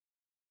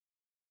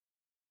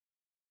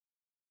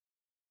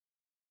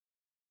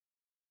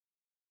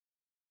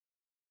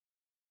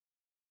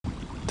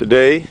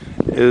Today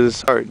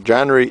is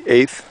January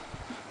 8th,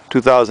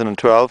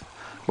 2012,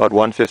 about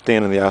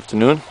 1:15 in the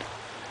afternoon.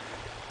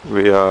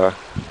 We are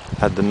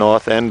at the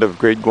north end of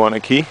Great Guana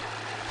Cay,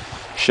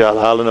 Shell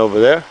Island over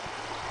there.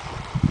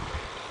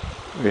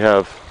 We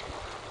have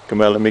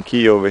Camellia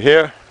Key over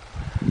here,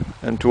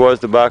 and towards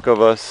the back of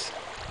us,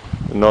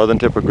 the northern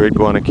tip of Great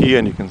Guana Cay,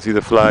 and you can see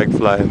the flag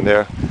flying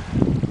there.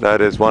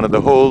 That is one of the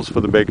holes for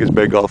the Baker's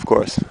Bay golf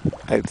course.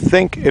 I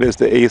think it is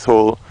the 8th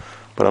hole,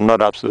 but I'm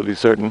not absolutely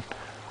certain.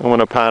 I'm going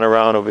to pan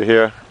around over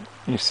here.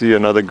 You see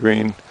another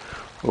green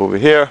over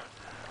here,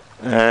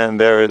 and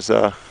there is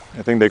I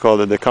think they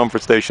call it the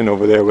comfort station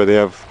over there, where they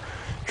have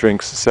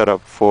drinks set up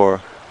for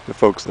the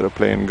folks that are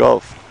playing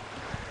golf.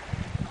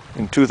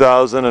 In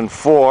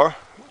 2004,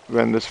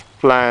 when this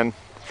plan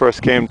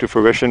first came to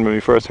fruition, when we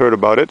first heard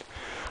about it,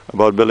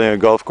 about building a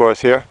golf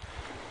course here,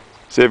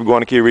 Save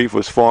Guana Cay Reef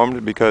was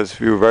formed because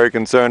we were very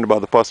concerned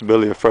about the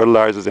possibility of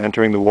fertilizers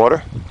entering the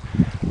water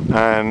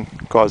and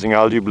causing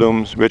algae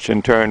blooms, which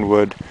in turn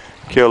would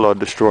kill or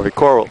destroy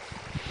coral.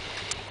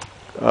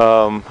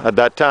 At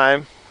that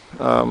time,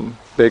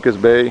 Baker's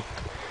Bay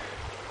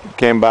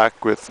came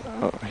back with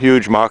a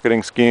huge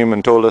marketing scheme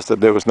and told us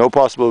that there was no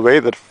possible way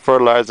that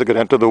fertilizer could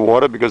enter the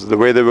water because of the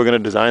way they were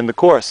going to design the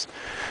course.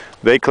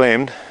 They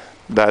claimed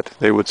that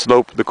they would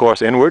slope the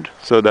course inward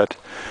so that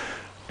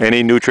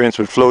any nutrients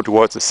would flow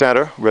towards the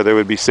center, where they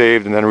would be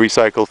saved and then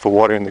recycled for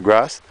watering the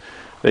grass.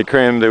 They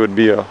claimed there would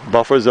be a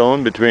buffer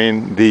zone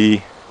between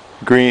the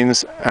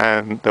greens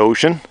and the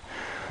ocean.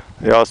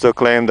 They also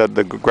claimed that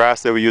the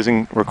grass they were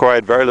using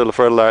required very little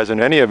fertilizer in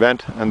any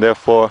event, and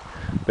therefore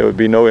there would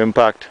be no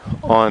impact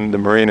on the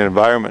marine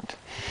environment.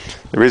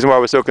 The reason why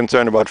we're so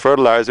concerned about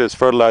fertilizer is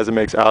fertilizer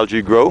makes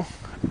algae grow,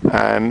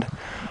 and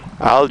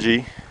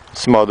algae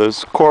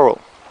smothers coral.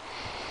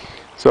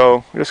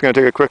 So we're just going to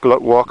take a quick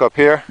walk up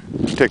here,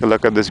 take a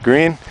look at this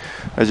green.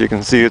 As you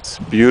can see, it's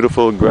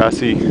beautiful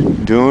grassy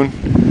dune.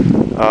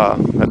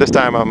 At this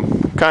time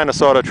I'm kind of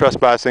sort of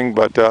trespassing,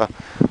 but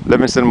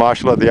Livingston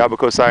Marshall at the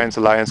Abaco Science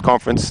Alliance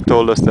conference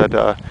told us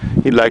that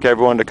he'd like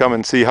everyone to come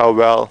and see how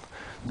well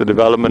the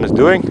development is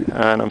doing,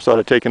 and I'm sort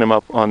of taking him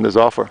up on this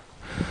offer.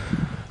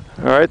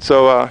 Alright,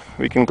 so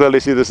we can clearly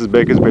see this is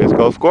Baker's Bay's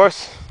golf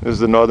course. This is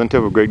the northern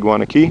tip of Great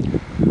Guana Cay,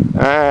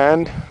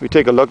 and we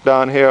take a look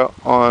down here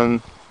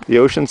on the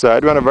ocean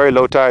side. We're on a very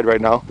low tide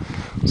right now,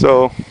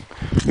 so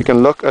we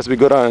can look as we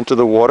go down into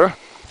the water,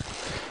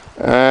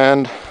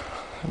 and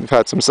we've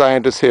had some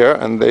scientists here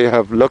and they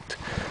have looked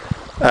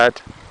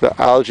at the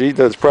algae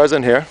that's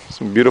present here.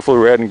 Some beautiful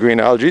red and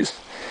green algae.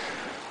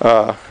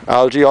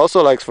 Algae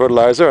also likes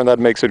fertilizer, and that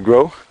makes it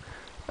grow.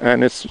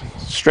 And it's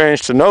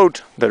strange to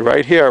note that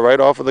right here, right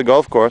off of the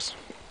golf course,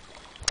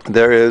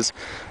 there is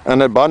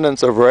an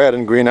abundance of red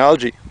and green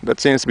algae that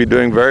seems to be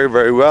doing very,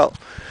 very well.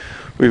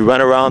 We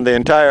went around the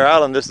entire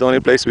island. This is the only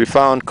place we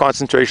found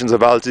concentrations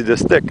of algae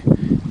this thick.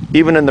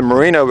 Even in the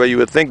marina, where you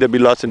would think there'd be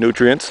lots of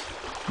nutrients,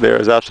 there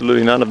is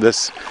absolutely none of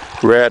this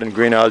red and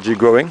green algae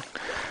growing.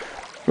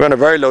 We're on a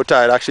very low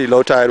tide. Actually,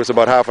 low tide was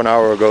about half an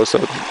hour ago, so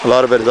a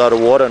lot of it is out of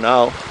water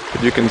now.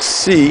 But you can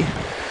see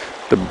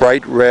the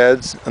bright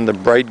reds and the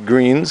bright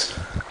greens.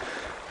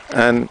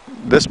 And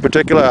this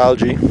particular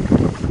algae,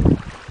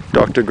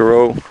 Dr.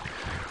 Garreau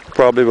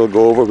probably will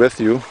go over with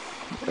you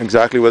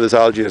exactly what this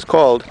algae is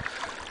called,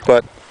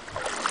 but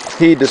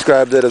he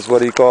described it as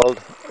what he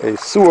called a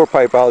sewer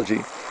pipe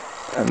algae.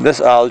 And this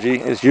algae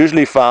is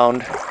usually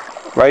found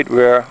right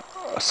where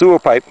a sewer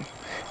pipe,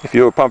 if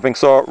you were pumping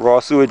raw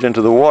sewage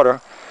into the water,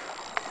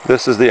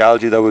 this is the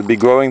algae that would be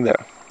growing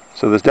there.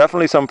 So there's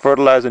definitely some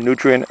fertilizer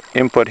nutrient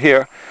input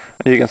here,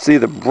 and you can see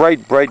the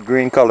bright, bright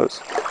green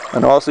colors.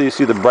 And also you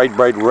see the bright,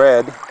 bright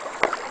red.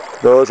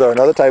 Those are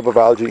another type of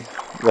algae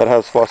that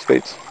has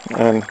phosphates.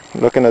 And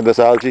looking at this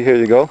algae, here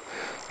you go.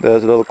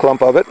 There's a little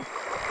clump of it.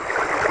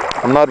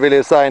 I'm not really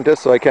a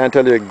scientist, so I can't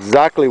tell you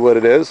exactly what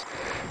it is,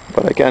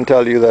 but I can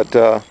tell you that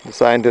the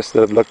scientists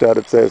that have looked at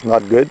it say it's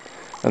not good.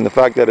 And the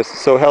fact that it's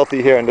so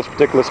healthy here in this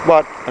particular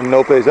spot and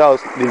no place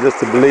else leads us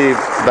to believe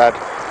that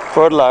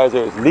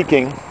fertilizer is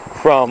leaking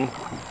from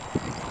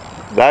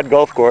that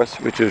golf course,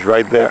 which is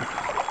right there.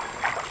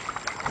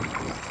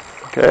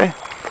 Okay,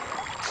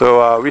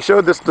 so we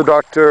showed this to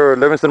Dr.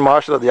 Livingston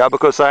Marshall at the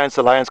Abaco Science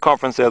Alliance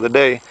conference the other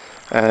day,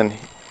 and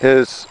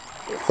his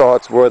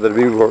thoughts were that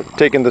we were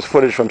taking this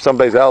footage from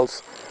someplace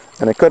else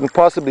and it couldn't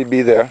possibly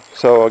be there.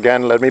 So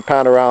again, let me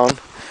pan around.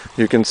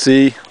 You can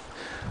see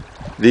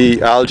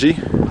the algae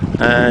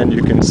and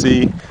you can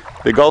see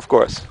the golf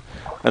course.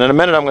 And in a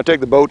minute I'm going to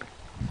take the boat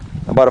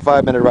about a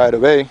 5-minute ride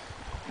away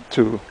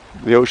to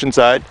the ocean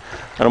side,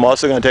 and I'm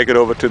also going to take it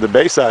over to the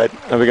bay side,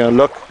 and we're going to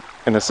look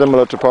in a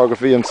similar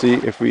topography and see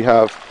if we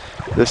have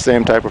this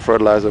same type of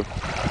fertilizer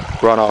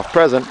runoff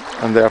present,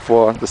 and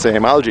therefore the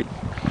same algae.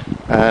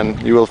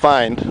 And you will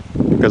find,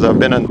 because I've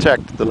been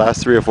unchecked the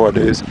last 3 or 4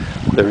 days,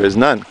 there is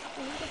none.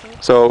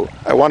 So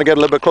I want to get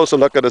a little bit closer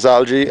look at this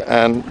algae,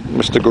 and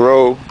Mr.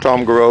 Garreau,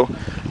 Tom Garreau,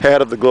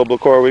 head of the Global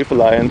Coral Reef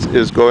Alliance,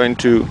 is going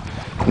to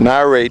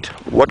narrate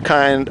what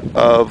kind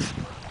of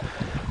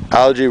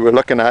algae we're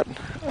looking at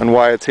and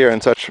why it's here in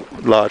such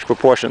large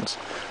proportions.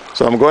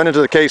 So I'm going into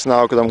the case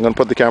now because I'm going to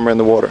put the camera in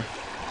the water.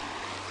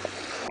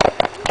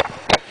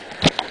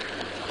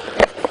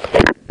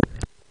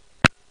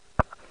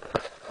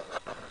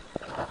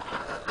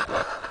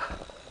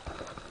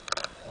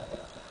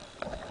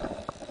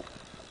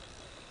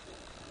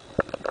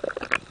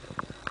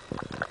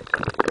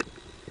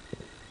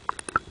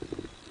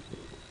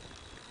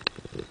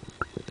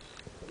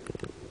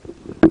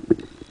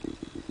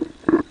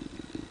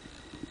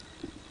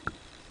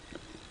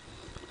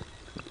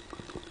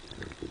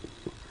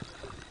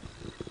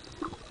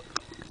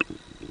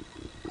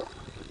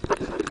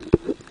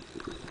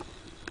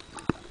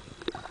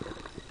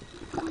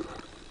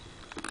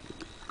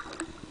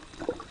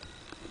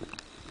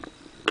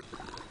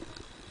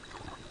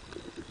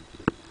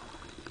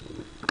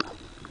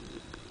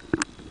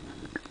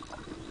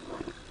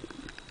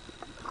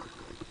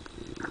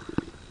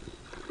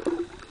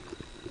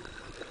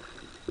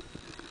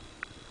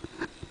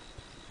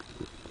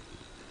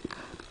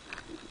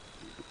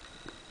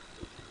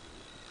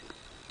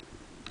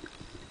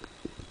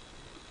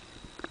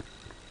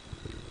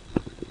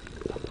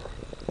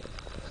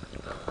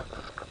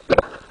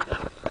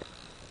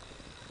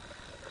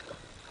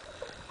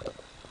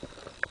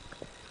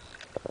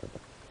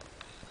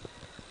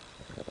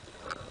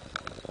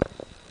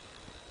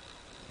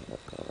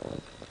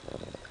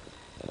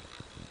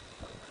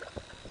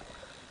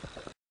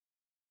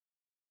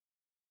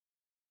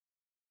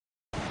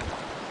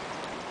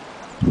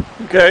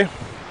 Okay,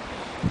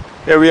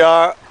 here we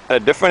are at a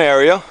different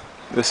area.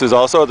 This is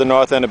also at the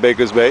north end of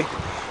Baker's Bay,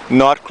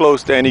 not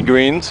close to any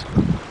greens,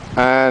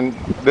 and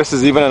this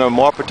is even in a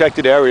more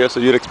protected area, so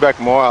you'd expect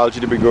more algae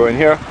to be growing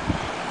here.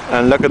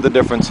 And look at the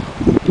difference.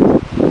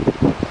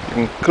 You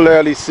can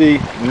clearly see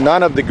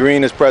none of the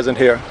green is present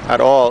here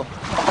at all,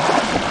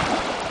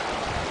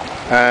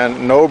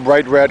 and no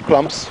bright red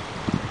clumps,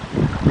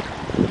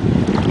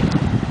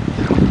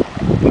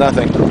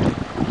 nothing.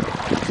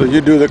 So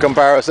you do the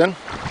comparison.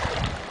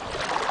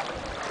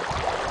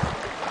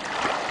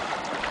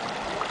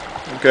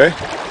 Okay,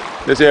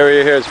 this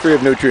area here is free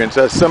of nutrients.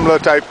 That's similar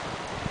type,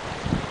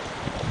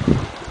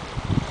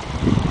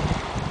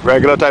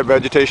 regular type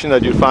vegetation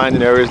that you'd find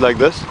in areas like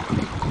this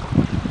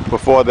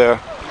before they're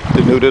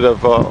denuded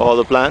of all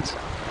the plants.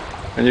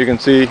 And you can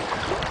see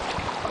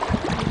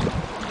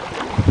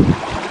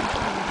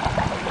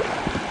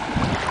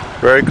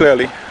very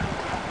clearly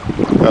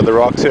that the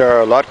rocks here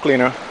are a lot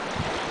cleaner.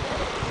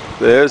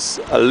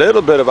 There's a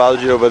little bit of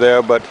algae over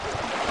there, but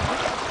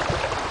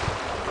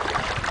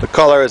the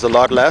color is a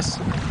lot less,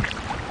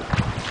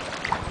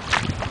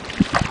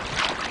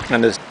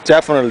 and there's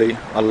definitely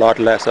a lot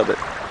less of it.